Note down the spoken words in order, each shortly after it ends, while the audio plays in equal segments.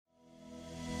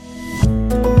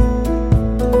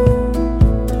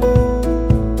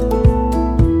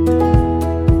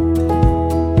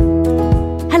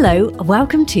Hello,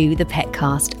 welcome to the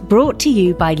Petcast, brought to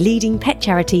you by leading pet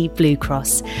charity Blue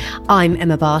Cross. I'm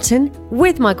Emma Barton,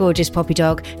 with my gorgeous Poppy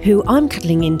dog, who I'm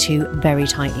cuddling into very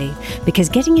tightly, because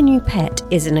getting a new pet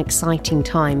is an exciting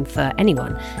time for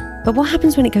anyone. But what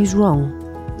happens when it goes wrong?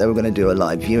 They were going to do a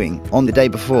live viewing. On the day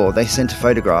before, they sent a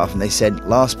photograph and they said,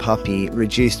 last puppy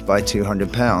reduced by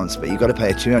 £200, but you've got to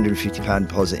pay a £250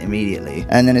 deposit immediately.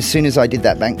 And then as soon as I did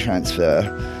that bank transfer,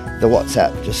 the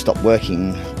WhatsApp just stopped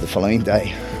working the following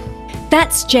day.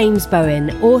 That's James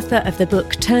Bowen, author of the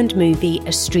book turned movie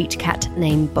A Street Cat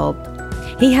Named Bob.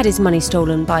 He had his money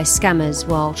stolen by scammers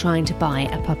while trying to buy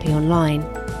a puppy online.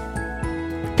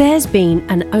 There's been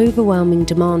an overwhelming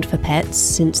demand for pets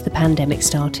since the pandemic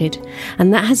started,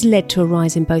 and that has led to a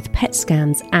rise in both pet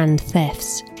scams and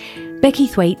thefts. Becky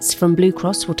Thwaites from Blue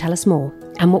Cross will tell us more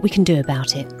and what we can do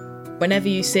about it. Whenever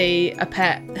you see a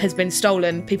pet has been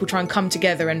stolen, people try and come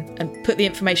together and put the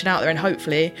information out there, and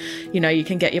hopefully, you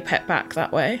can get your pet back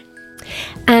that way.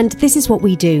 And this is what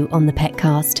we do on the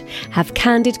Petcast, have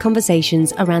candid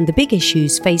conversations around the big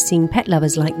issues facing pet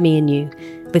lovers like me and you,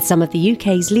 with some of the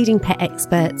UK's leading pet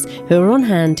experts who are on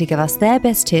hand to give us their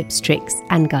best tips, tricks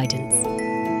and guidance.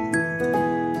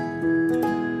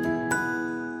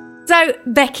 So,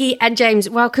 Becky and James,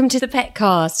 welcome to the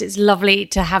Petcast. It's lovely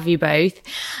to have you both.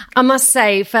 I must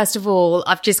say, first of all,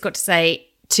 I've just got to say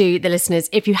to the listeners,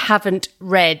 if you haven't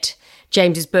read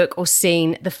James's book or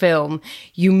seen the film,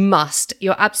 you must.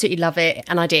 You'll absolutely love it.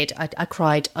 And I did. I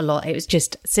cried a lot. It was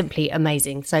just simply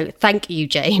amazing. So thank you,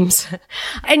 James.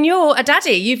 And you're a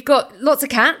daddy. You've got lots of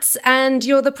cats and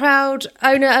you're the proud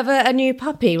owner of a new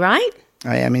puppy, right?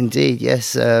 I am indeed,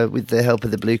 yes. With the help of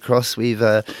the Blue Cross, we've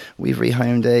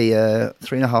rehomed a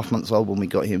 3.5 months old when we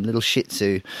got him, little Shih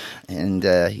Tzu, and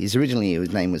his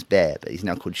name was Bear, but he's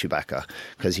now called Chewbacca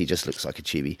because he just looks like a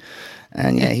Chewie.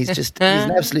 And yeah, he's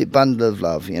an absolute bundle of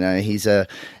love. He's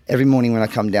every morning when I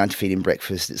come down to feed him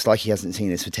breakfast, it's like he hasn't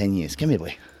seen us for 10 years. Come here,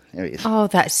 boy. There he is. Oh,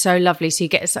 that's so lovely. So you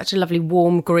get such a lovely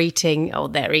warm greeting. Oh,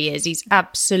 there he is. He's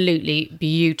absolutely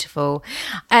beautiful.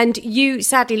 And you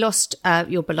sadly lost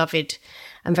your beloved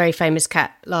and very famous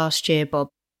cat last year, Bob.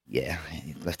 Yeah,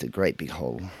 he left a great big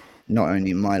hole. Not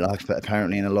only in my life, but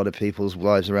apparently in a lot of people's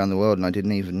lives around the world. And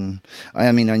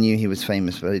I knew he was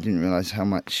famous, but I didn't realise how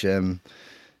much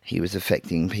he was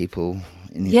affecting people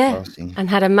in his passing. And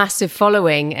had a massive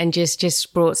following and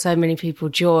just brought so many people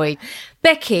joy.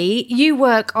 Becky, you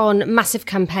work on massive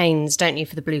campaigns, don't you,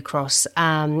 for the Blue Cross,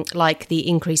 like the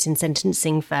increase in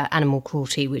sentencing for animal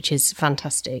cruelty, which is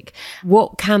fantastic.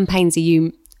 What campaigns are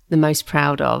you the most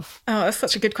proud of? Oh, that's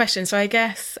such a good question. So I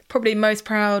guess probably most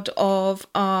proud of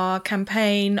our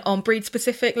campaign on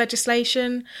breed-specific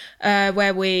legislation,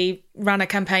 where we ran a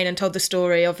campaign and told the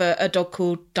story of a dog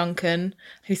called Duncan,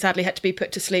 who sadly had to be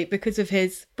put to sleep because of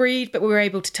his breed, but we were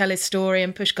able to tell his story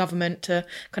and push government to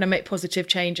kind of make positive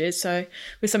changes. So it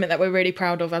was something that we're really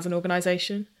proud of as an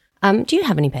organisation. Do you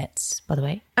have any pets, by the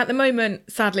way? At the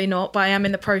moment, sadly not, but I am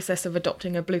in the process of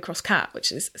adopting a Blue Cross cat,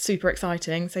 which is super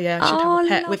exciting. So yeah, I should have a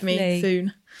pet with me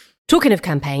soon. Talking of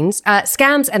campaigns,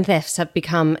 scams and thefts have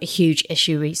become a huge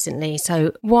issue recently.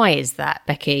 So why is that,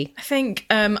 Becky? I think,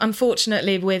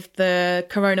 unfortunately, with the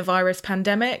coronavirus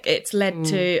pandemic, it's led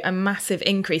to a massive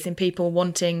increase in people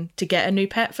wanting to get a new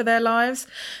pet for their lives.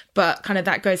 But kind of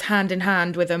that goes hand in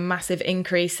hand with a massive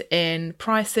increase in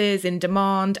prices, in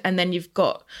demand, and then you've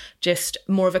got just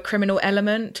more of a criminal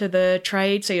element to the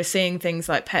trade. So you're seeing things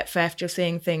like pet theft, you're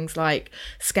seeing things like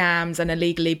scams and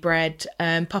illegally bred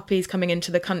puppies coming into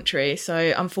the country.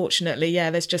 So unfortunately,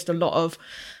 yeah, there's just a lot of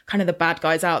kind of the bad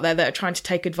guys out there that are trying to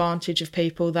take advantage of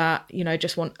people that,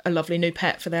 just want a lovely new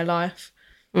pet for their life.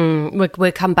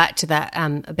 We'll come back to that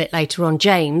a bit later on.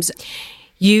 James,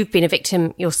 you've been a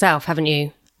victim yourself, haven't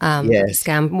you? Yes.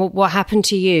 Scam. What happened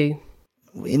to you?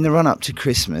 In the run-up to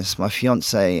Christmas, my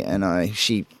fiancée and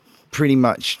she pretty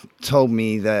much told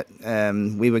me that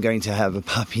we were going to have a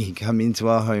puppy come into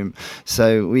our home.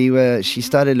 So she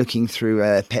started looking through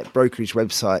pet brokerage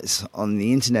websites on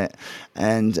the internet,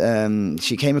 and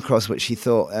she came across what she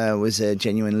thought was a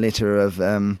genuine litter of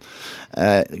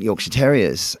Yorkshire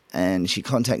Terriers, and she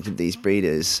contacted these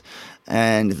breeders,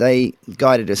 and they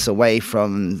guided us away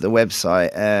from the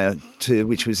website,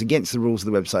 which was against the rules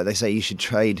of the website. They say you should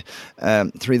trade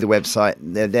through the website.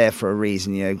 They're there for a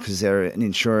reason, because they're an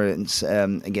insurance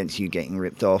against you getting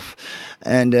ripped off.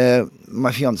 And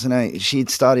my fiancée, she'd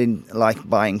started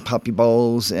buying puppy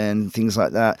bowls and things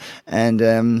like that.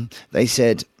 And they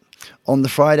said on the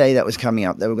Friday that was coming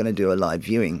up, they were going to do a live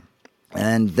viewing.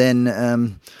 And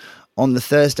then on the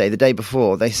Thursday, the day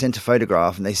before, they sent a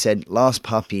photograph and they said, last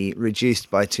puppy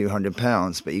reduced by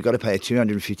 £200, but you've got to pay a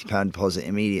 £250 deposit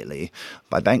immediately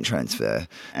by bank transfer.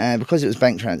 And because it was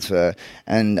bank transfer,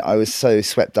 and I was so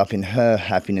swept up in her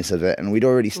happiness of it, and we'd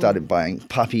already started buying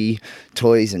puppy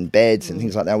toys and beds and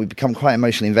things like that, we'd become quite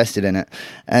emotionally invested in it.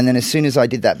 And then as soon as I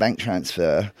did that bank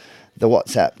transfer, the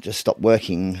WhatsApp just stopped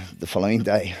working the following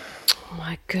day. Oh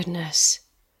my goodness.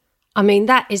 I mean,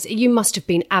 you must have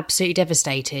been absolutely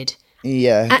devastated.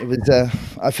 Yeah, it was.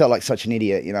 I felt like such an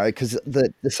idiot, because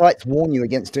the sites warn you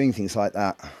against doing things like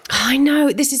that. I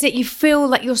know, this is it. You feel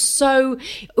like you're this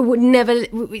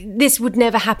would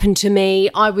never happen to me.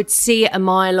 I would see it a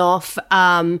mile off,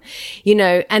 and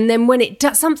then when it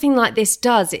does, something like this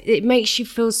does, it makes you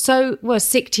feel so,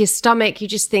 sick to your stomach. You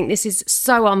just think this is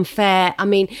so unfair. I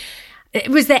mean,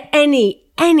 was there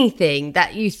anything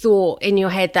that you thought in your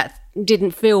head that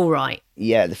didn't feel right?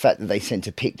 Yeah, the fact that they sent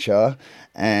a picture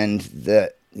and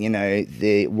that,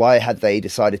 why had they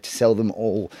decided to sell them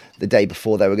all the day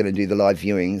before they were going to do the live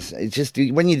viewings? It's just,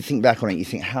 when you think back on it, you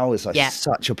think, how was I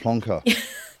such a plonker?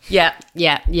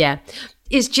 Yeah.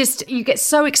 It's just, you get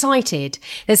so excited.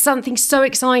 There's something so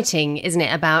exciting, isn't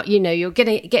it, about, you're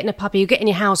getting a puppy, you're getting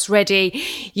your house ready,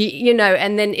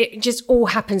 and then it just all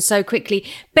happens so quickly.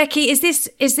 Becky, is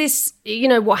this,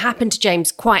 what happened to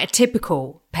James quite a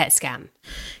typical pet scam?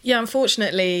 Yeah,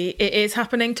 unfortunately, it is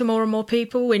happening to more and more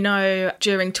people. We know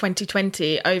during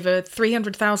 2020, over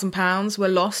 £300,000 were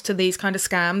lost to these kind of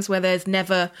scams where there's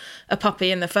never a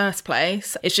puppy in the first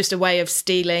place. It's just a way of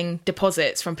stealing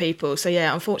deposits from people. So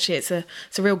yeah, unfortunately,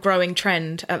 it's a real growing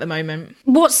trend at the moment.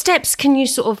 What steps can you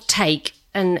sort of take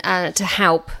and to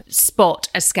help spot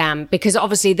a scam? Because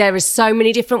obviously there is so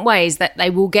many different ways that they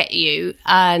will get you,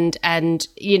 and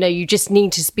you just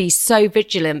need to be so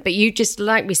vigilant. But you just,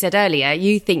 like we said earlier,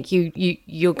 you think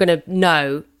you're going to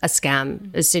know a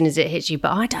scam as soon as it hits you, but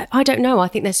I don't know. I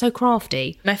think they're so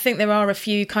crafty. And I think there are a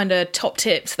few kind of top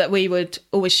tips that we would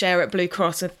always share at Blue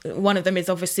Cross. One of them is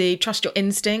obviously trust your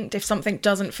instinct. If something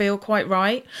doesn't feel quite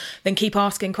right, then keep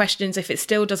asking questions. If it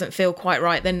still doesn't feel quite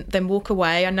right, then walk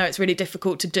away. I know it's really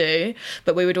difficult to do,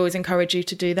 but we would always encourage you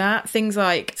to do that. Things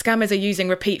like scammers are using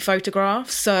repeat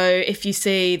photographs. So if you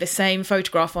see the same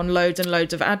photograph on loads and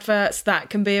loads of adverts, that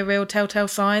can be a real telltale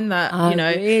sign that,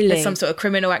 really? There's some sort of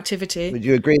criminal activity. Would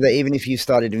you agree that even if you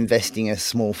started investing a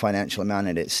small financial amount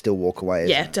in it, still walk away?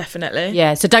 Yeah, definitely.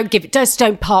 Yeah, so don't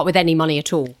part with any money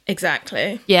at all.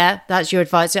 Exactly. Yeah, that's your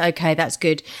advice. Okay, that's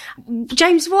good.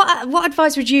 James, what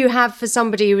advice would you have for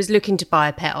somebody who was looking to buy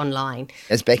a pet online?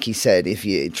 As Becky said, if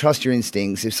you trust your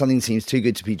instincts, if something seems too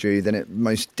good to be true, then it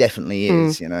most definitely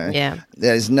is, Yeah.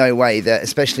 There's no way that,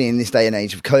 especially in this day and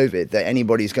age of COVID, that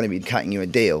anybody's going to be cutting you a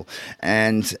deal.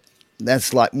 And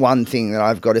that's like one thing that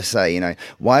I've got to say,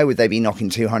 why would they be knocking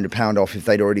 £200 off if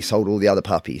they'd already sold all the other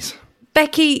puppies?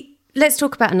 Becky, let's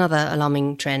talk about another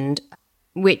alarming trend,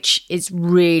 which is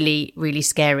really, really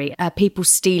scary. People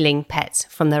stealing pets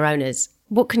from their owners.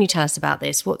 What can you tell us about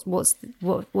this? What's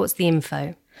the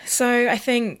info? So I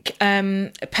think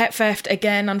pet theft,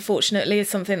 again, unfortunately, is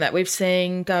something that we've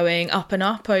seen going up and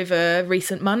up over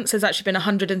recent months. There's actually been a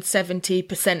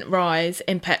 170% rise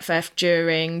in pet theft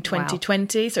during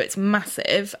 2020. Wow. So it's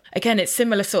massive. Again, it's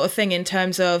similar sort of thing in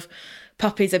terms of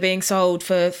puppies are being sold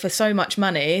for so much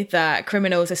money that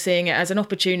criminals are seeing it as an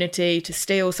opportunity to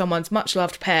steal someone's much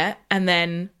loved pet and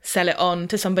then sell it on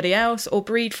to somebody else or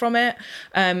breed from it.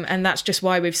 And that's just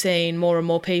why we've seen more and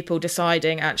more people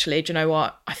deciding, actually, do you know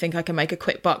what? I think I can make a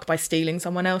quick buck by stealing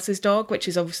someone else's dog, which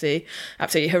is obviously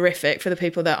absolutely horrific for the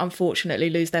people that unfortunately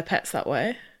lose their pets that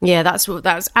way. Yeah, that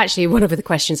was actually one of the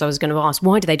questions I was going to ask.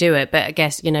 Why do they do it? But I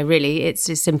guess, really, it's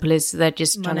as simple as they're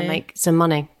just trying to make some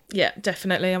money. Yeah,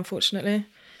 definitely, unfortunately.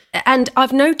 And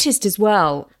I've noticed as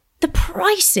well, the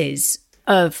prices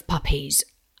of puppies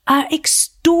are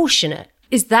extortionate.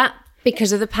 Is that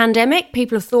because of the pandemic?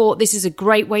 People have thought this is a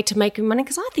great way to make money?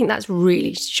 Because I think that's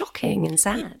really shocking and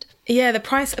sad. Yeah, the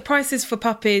prices for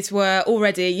puppies were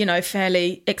already,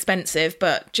 fairly expensive,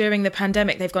 but during the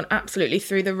pandemic, they've gone absolutely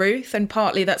through the roof. And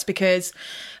partly that's because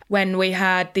when we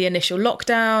had the initial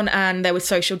lockdown and there was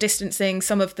social distancing,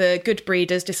 some of the good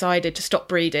breeders decided to stop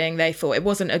breeding. They thought it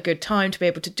wasn't a good time to be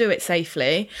able to do it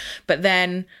safely. But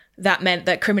then that meant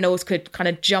that criminals could kind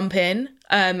of jump in,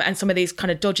 and some of these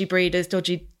kind of dodgy breeders,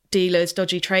 dodgy dealers,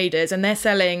 dodgy traders, and they're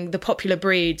selling the popular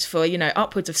breeds for,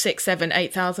 upwards of £6,000,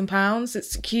 £7,000, £8,000.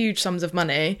 It's huge sums of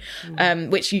money,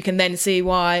 which you can then see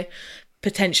why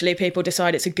potentially people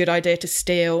decide it's a good idea to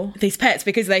steal these pets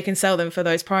because they can sell them for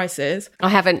those prices. I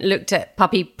haven't looked at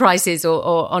puppy prices or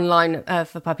online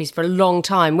for puppies for a long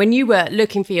time. When you were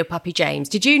looking for your puppy, James,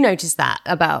 did you notice that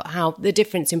about how the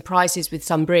difference in prices with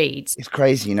some breeds? It's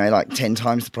crazy, like 10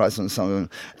 times the price on some of them.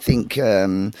 I think,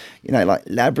 like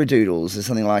Labradoodles is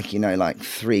something like, like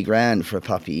 $3,000 for a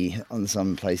puppy on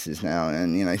some places now,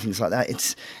 and, things like that.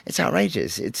 It's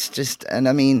outrageous. It's just, and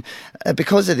I mean,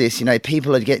 because of this,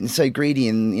 people are getting so greedy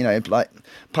and, like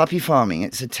puppy farming.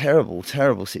 It's a terrible,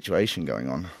 terrible situation going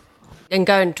on.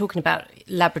 And talking about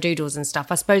Labradoodles and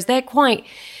stuff, I suppose they're quite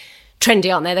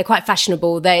trendy, aren't they? They're quite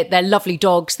fashionable. They're lovely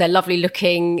dogs. They're lovely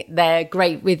looking. They're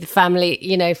great with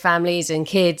families and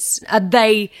kids. Are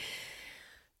they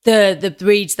the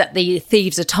breeds that the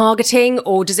thieves are targeting,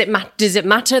 or does it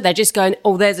matter? They're just going,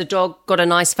 oh, there's a dog, got a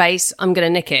nice face, I'm going to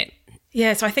nick it.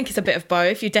 Yeah, so I think it's a bit of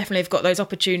both. You definitely have got those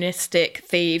opportunistic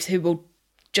thieves who will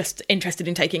just interested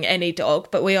in taking any dog,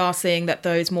 but we are seeing that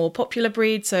those more popular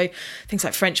breeds, so things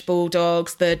like French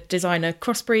bulldogs, the designer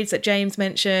crossbreeds that James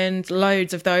mentioned,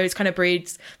 loads of those kind of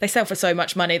breeds, they sell for so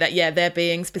much money that they're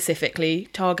being specifically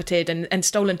targeted and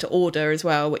stolen to order as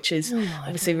well, which is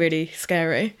obviously really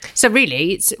scary. So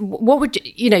really, it's what would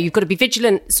you've got to be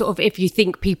vigilant sort of if you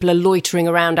think people are loitering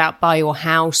around out by your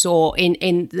house or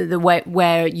in the way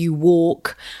where you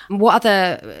walk. What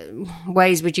other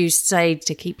ways would you say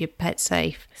to keep your pet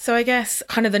safe? So I guess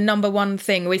kind of the number one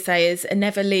thing we say is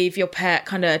never leave your pet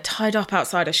kind of tied up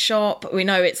outside a shop. We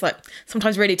know it's like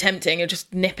sometimes really tempting. You're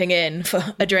just nipping in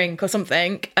for a drink or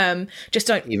something. Just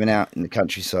don't... Even out in the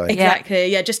countryside. Exactly.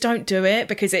 Yeah, just don't do it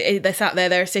because they're sat there,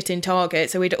 they're a sitting target.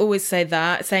 So we'd always say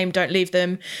that. Same, don't leave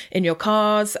them in your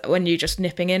cars when you're just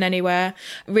nipping in anywhere.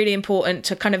 Really important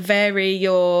to kind of vary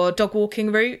your dog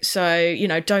walking route. So,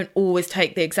 don't always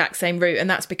take the exact same route. And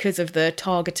that's because of the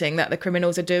targeting that the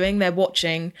criminals are doing. They're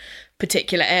watching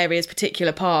particular areas,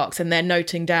 particular parks, and they're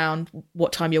noting down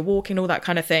what time you're walking, all that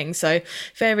kind of thing. So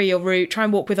vary your route, try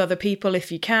and walk with other people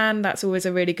if you can. That's always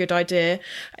a really good idea.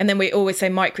 And then we always say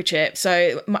microchip.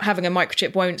 So having a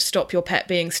microchip won't stop your pet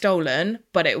being stolen,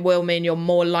 but it will mean you're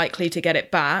more likely to get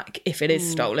it back if it is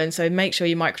stolen. So make sure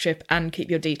you microchip and keep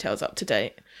your details up to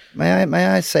date. May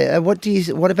I say,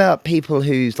 what about people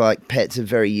whose like pets are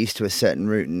very used to a certain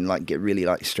route and like get really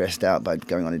like stressed out by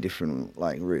going on a different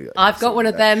like route? I've got one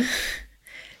of them.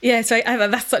 Yeah, so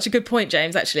that's such a good point,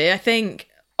 James, actually. I think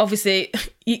obviously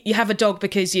you have a dog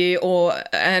or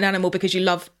an animal because you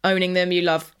love owning them, you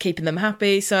love keeping them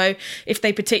happy. So if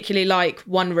they particularly like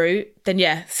one route,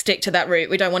 then stick to that route.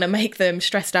 We don't want to make them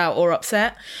stressed out or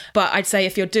upset. But I'd say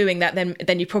if you're doing that,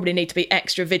 then you probably need to be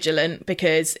extra vigilant,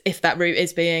 because if that route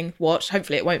is being watched,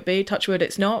 hopefully it won't be, touch wood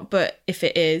it's not, but if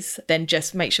it is, then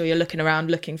just make sure you're looking around,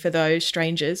 looking for those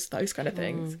strangers, those kind of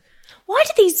things. Why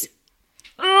do these...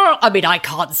 I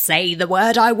can't say the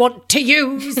word I want to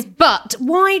use, but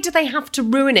why do they have to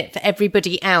ruin it for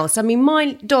everybody else? I mean,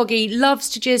 my doggy loves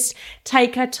to just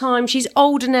take her time. She's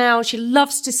older now. She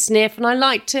loves to sniff, and I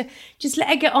like to just let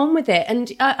her get on with it.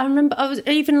 And I remember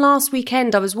even last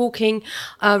weekend, I was walking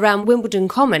around Wimbledon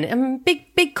Common,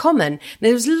 big common.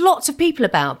 There was lots of people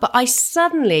about, but I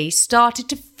suddenly started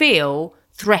to feel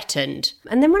threatened.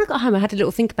 And then when I got home, I had a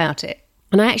little think about it.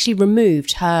 And I actually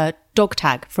removed her dog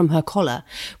tag from her collar,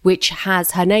 which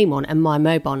has her name on and my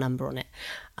mobile number on it,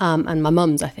 and my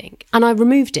mum's, I think. And I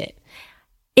removed it.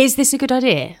 Is this a good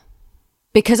idea?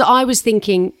 Because I was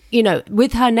thinking,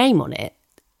 with her name on it,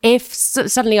 if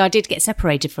suddenly I did get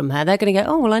separated from her, they're going to go,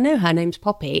 oh, well, I know her name's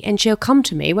Poppy, and she'll come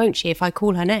to me, won't she, if I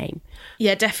call her name?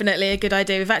 Yeah, definitely a good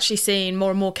idea. We've actually seen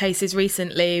more and more cases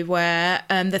recently where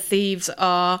the thieves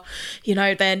are,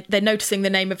 they're noticing the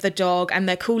name of the dog and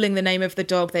they're calling the name of the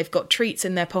dog. They've got treats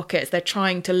in their pockets. They're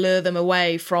trying to lure them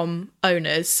away from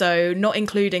owners. So not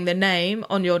including the name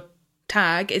on your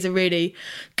tag is a really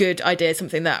good idea,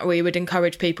 something that we would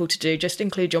encourage people to do. Just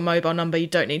include your mobile number. You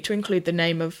don't need to include the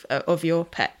name of your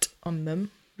pet on them.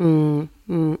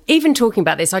 Even talking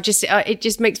about this, it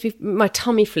just makes my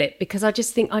tummy flip, because I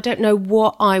just think I don't know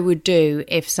what I would do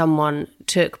if someone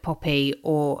took Poppy,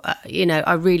 or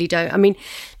I really don't. I mean,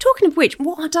 talking of which,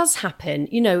 what does happen?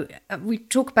 We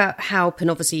talk about help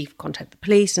and obviously contact the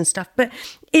police and stuff, but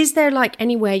is there like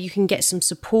anywhere you can get some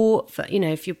support for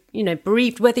if you're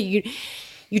bereaved, whether you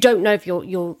don't know if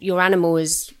your animal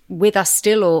is with us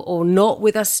still or not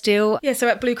with us still? Yeah, so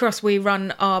at Blue Cross, we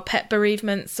run our pet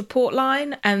bereavement support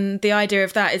line. And the idea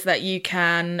of that is that you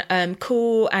can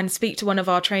call and speak to one of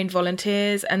our trained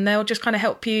volunteers, and they'll just kind of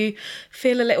help you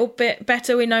feel a little bit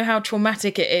better. We know how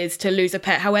traumatic it is to lose a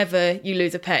pet, however you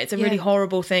lose a pet. It's a really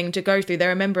horrible thing to go through.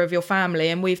 They're a member of your family,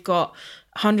 and we've got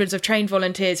hundreds of trained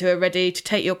volunteers who are ready to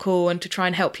take your call and to try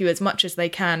and help you as much as they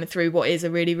can through what is a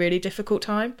really, really difficult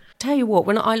time. Tell you what,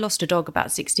 when I lost a dog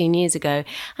about 16 years ago,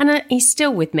 and he's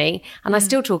still with me, and I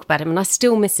still talk about him and I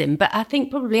still miss him, but I think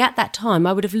probably at that time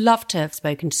I would have loved to have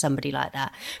spoken to somebody like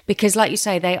that, because like you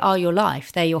say, they are your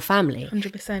life, they're your family.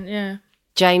 100%, yeah.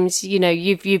 James, you know,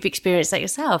 you've experienced that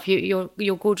yourself.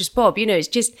 You're gorgeous Bob. You know,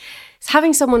 it's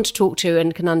having someone to talk to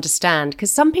and can understand.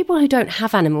 Because some people who don't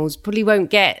have animals probably won't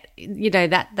get, you know,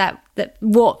 that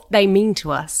what they mean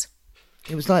to us.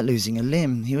 It was like losing a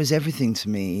limb. He was everything to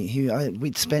me.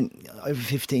 We'd spent over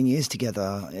 15 years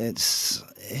together. It's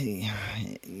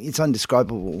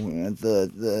indescribable.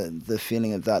 The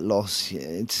feeling of that loss.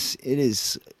 It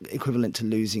is equivalent to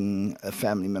losing a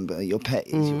family member. Your pet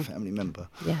is your family member.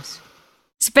 Yes.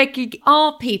 So Becky,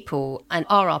 are people and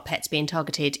are our pets being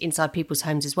targeted inside people's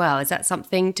homes as well? Is that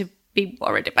something to be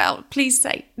worried about? Please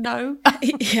say no.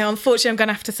 Yeah, unfortunately, I'm going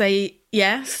to have to say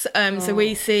yes. So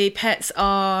we see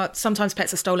sometimes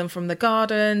pets are stolen from the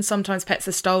garden. Sometimes pets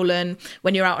are stolen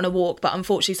when you're out on a walk. But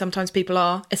unfortunately, sometimes people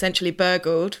are essentially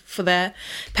burgled for their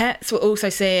pets. We're also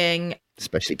seeing...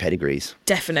 especially pedigrees.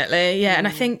 Definitely, yeah. And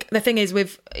I think the thing is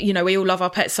we all love our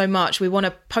pets so much, we want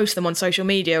to post them on social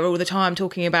media all the time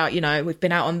talking about, we've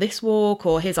been out on this walk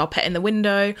or here's our pet in the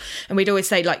window. And we'd always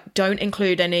say, like, don't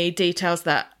include any details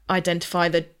that identify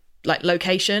the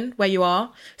location where you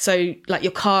are. So like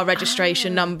your car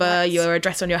registration number, your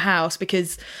address on your house,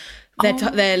 because they're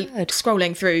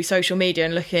scrolling through social media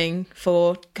and looking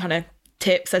for kind of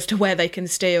tips as to where they can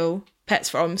steal pets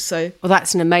from. So well,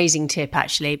 that's an amazing tip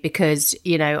actually, because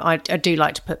I do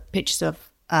like to put pictures of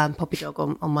Poppy Dog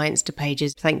on my Insta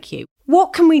pages. Thank you.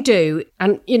 What can we do?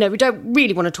 And we don't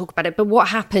really want to talk about it, but what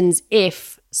happens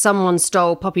if someone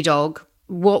stole Poppy Dog?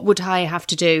 What would I have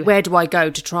to do? Where do I go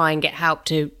to try and get help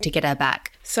to get her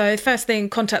back? So first thing,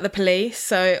 contact the police.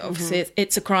 So obviously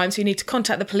it's a crime, so you need to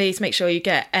contact the police, make sure you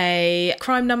get a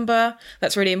crime number.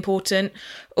 That's really important.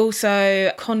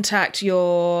 Also contact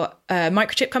your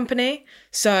microchip company.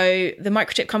 So the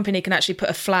microchip company can actually put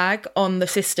a flag on the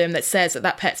system that says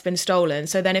that pet's been stolen.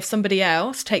 So then if somebody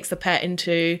else takes the pet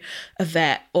into a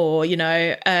vet or,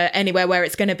 anywhere where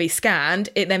it's going to be scanned,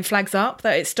 it then flags up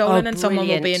that it's stolen and someone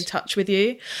will be in touch with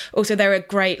you. Also, there are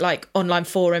great online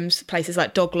forums, places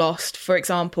like Dog Lost, for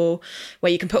example,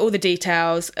 where you can put all the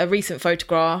details, a recent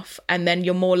photograph, and then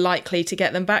you're more likely to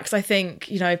get them back. Because I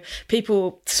think,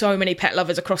 so many pet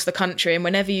lovers across the country, and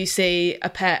whenever you see a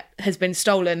pet has been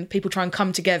stolen, people try and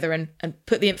come together and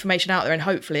put the information out there, and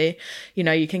hopefully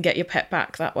you can get your pet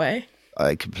back that way.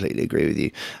 I completely agree with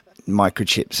you.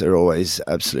 Microchips are always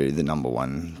absolutely the number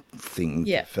one thing.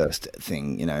 First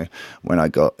thing, when I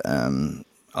got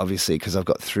obviously because I've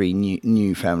got 3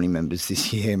 new family members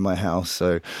this year in my house,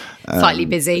 so slightly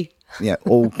busy. Yeah,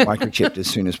 all microchipped as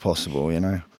soon as possible.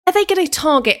 Are they going to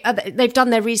target? They've done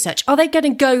their research. Are they going to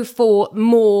go for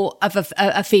more of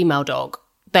a female dog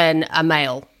than a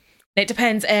male? It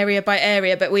depends area by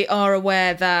area, but we are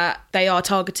aware that they are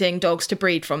targeting dogs to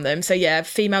breed from them. So yeah,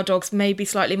 female dogs may be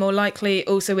slightly more likely.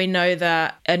 Also, we know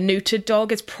that a neutered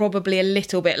dog is probably a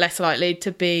little bit less likely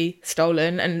to be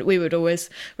stolen, and we would always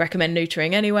recommend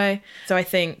neutering anyway. So I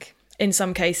think in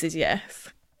some cases, yes.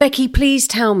 Becky, please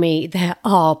tell me there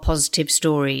are positive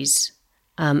stories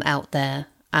out there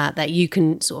that you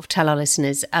can sort of tell our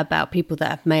listeners about people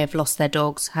that may have lost their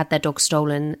dogs, had their dogs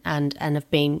stolen and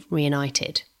have been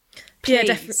reunited.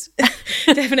 Please. Yeah,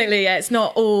 definitely. Yeah, it's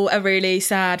not all a really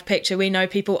sad picture. We know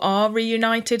people are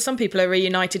reunited. Some people are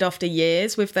reunited after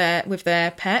years with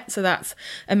their pet, so that's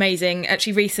amazing.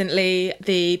 Actually, recently,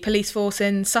 the police force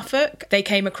in Suffolk, they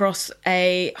came across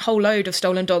a whole load of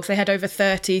stolen dogs. They had over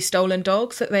 30 stolen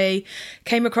dogs that they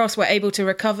came across, were able to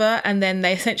recover, and then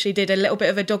they essentially did a little bit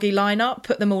of a doggy lineup,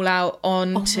 put them all out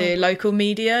onto local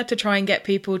media to try and get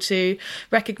people to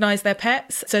recognise their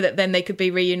pets, so that then they could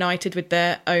be reunited with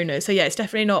their owners. So yeah, it's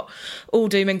definitely not all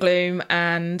doom and gloom,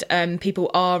 and people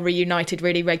are reunited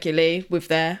really regularly with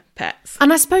their pets.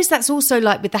 And I suppose that's also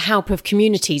like with the help of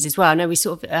communities as well. I know we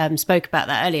sort of spoke about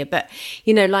that earlier, but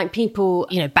like people,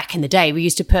 back in the day, we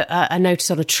used to put a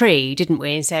notice on a tree, didn't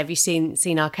we, and say, have you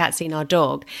seen our cat, seen our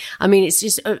dog? I mean, it's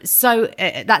just so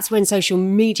that's when social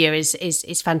media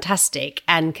is fantastic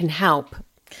and can help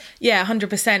Yeah,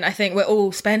 100%. I think we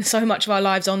all spend so much of our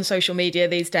lives on social media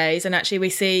these days, and actually we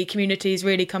see communities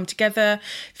really come together.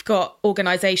 We've got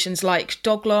organisations like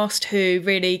Dog Lost who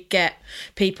really get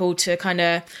people to kind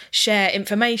of share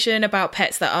information about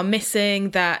pets that are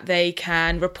missing, that they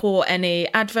can report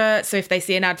any adverts. So if they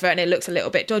see an advert and it looks a little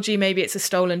bit dodgy, maybe it's a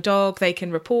stolen dog, they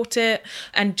can report it,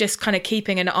 and just kind of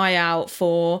keeping an eye out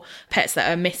for pets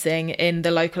that are missing in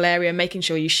the local area, making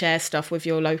sure you share stuff with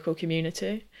your local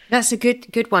community. That's a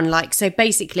good one. Like, so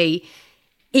basically,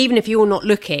 even if you're not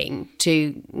looking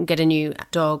to get a new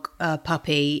dog,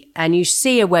 puppy, and you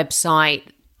see a website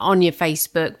on your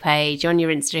Facebook page, on your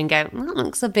Instagram, go, that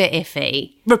looks a bit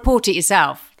iffy, report it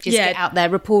yourself. Just get out there,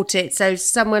 report it. So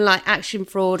someone like Action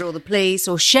Fraud or the police,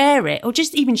 or share it, or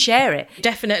just even share it.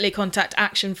 Definitely contact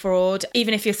Action Fraud,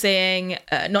 even if you're seeing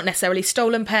not necessarily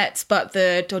stolen pets, but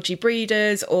the dodgy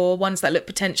breeders or ones that look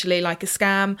potentially like a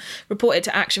scam. Report it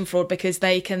to Action Fraud, because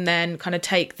they can then kind of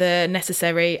take the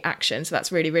necessary action. So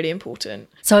that's really, really important.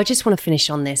 So I just want to finish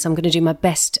on this. I'm going to do my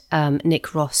best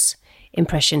Nick Ross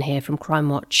impression here from Crime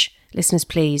Watch. Listeners,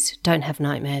 please don't have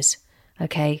nightmares,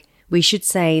 okay? We should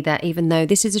say that even though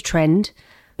this is a trend,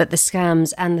 but the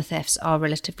scams and the thefts are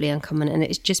relatively uncommon, and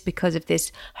it's just because of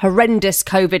this horrendous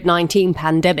COVID-19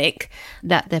 pandemic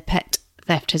that the pet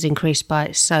theft has increased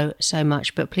by so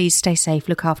much. But please stay safe,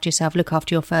 look after yourself, look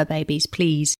after your fur babies,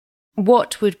 please.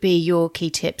 What would be your key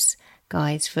tips,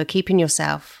 guys, for keeping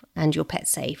yourself and your pet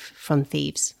safe from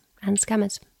thieves and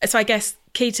scammers? So I guess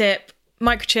key tip,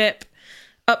 microchip,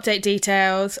 update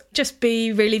details, just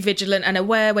be really vigilant and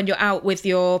aware when you're out with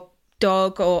your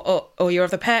dog or your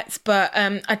other pets. But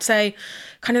I'd say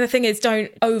kind of the thing is,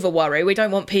 don't over worry. We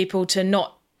don't want people to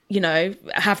not,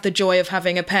 have the joy of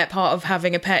having a pet. Part of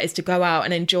having a pet is to go out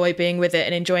and enjoy being with it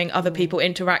and enjoying other people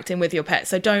interacting with your pet.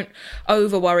 So don't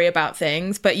over worry about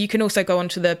things. But you can also go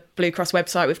onto the Blue Cross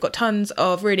website. We've got tons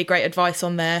of really great advice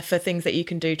on there for things that you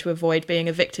can do to avoid being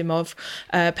a victim of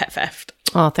pet theft.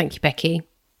 Oh, thank you, Becky.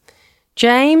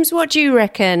 James, what do you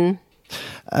reckon?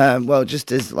 Well,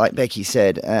 just as like Becky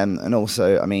said, and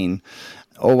also, I mean,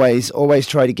 always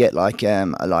try to get like a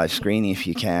live screening if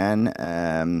you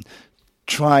can.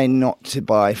 Try not to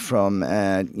buy from,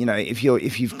 if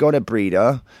you've got a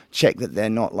breeder, check that they're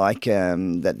not like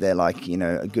that they're like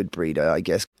a good breeder, I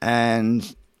guess,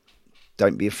 and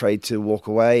don't be afraid to walk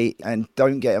away, and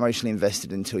don't get emotionally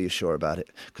invested until you're sure about it,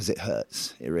 because it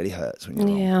hurts. It really hurts when you're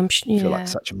wrong. You feel like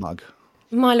such a mug.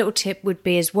 My little tip would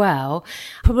be as well,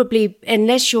 probably,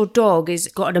 unless your dog has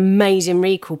got an amazing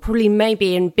recall, probably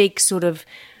maybe in big sort of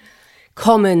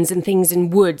commons and things in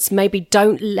woods, maybe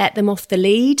don't let them off the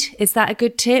lead. Is that a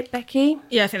good tip, Becky?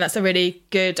 Yeah, I think that's a really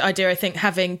good idea. I think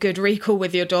having good recall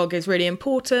with your dog is really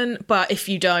important. But if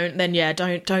you don't, then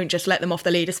don't just let them off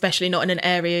the lead, especially not in an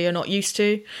area you're not used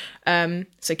to.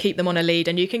 So keep them on a lead,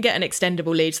 and you can get an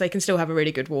extendable lead so they can still have a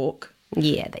really good walk.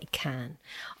 Yeah, they can.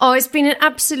 Oh, it's been an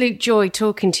absolute joy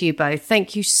talking to you both.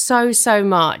 Thank you so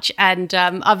much. And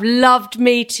I've loved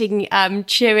meeting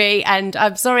Chewy, and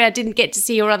I'm sorry I didn't get to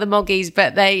see your other moggies,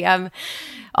 but they,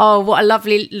 what a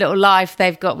lovely little life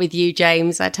they've got with you,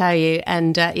 James, I tell you.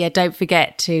 And don't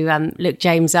forget to look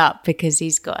James up, because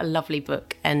he's got a lovely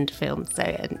book and film.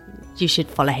 So you should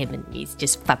follow him, and he's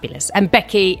just fabulous. And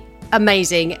Becky,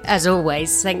 amazing as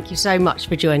always. Thank you so much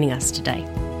for joining us today.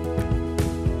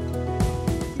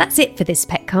 That's it for this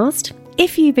Petcast.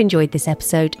 If you've enjoyed this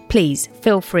episode, please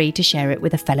feel free to share it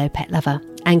with a fellow pet lover,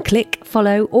 and click,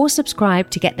 follow or subscribe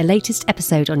to get the latest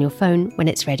episode on your phone when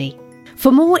it's ready.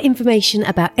 For more information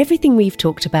about everything we've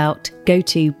talked about, go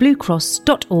to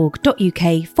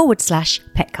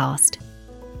bluecross.org.uk/Petcast.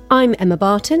 I'm Emma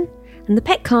Barton, and the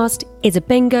Petcast is a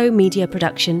Bengo media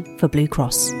production for Blue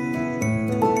Cross.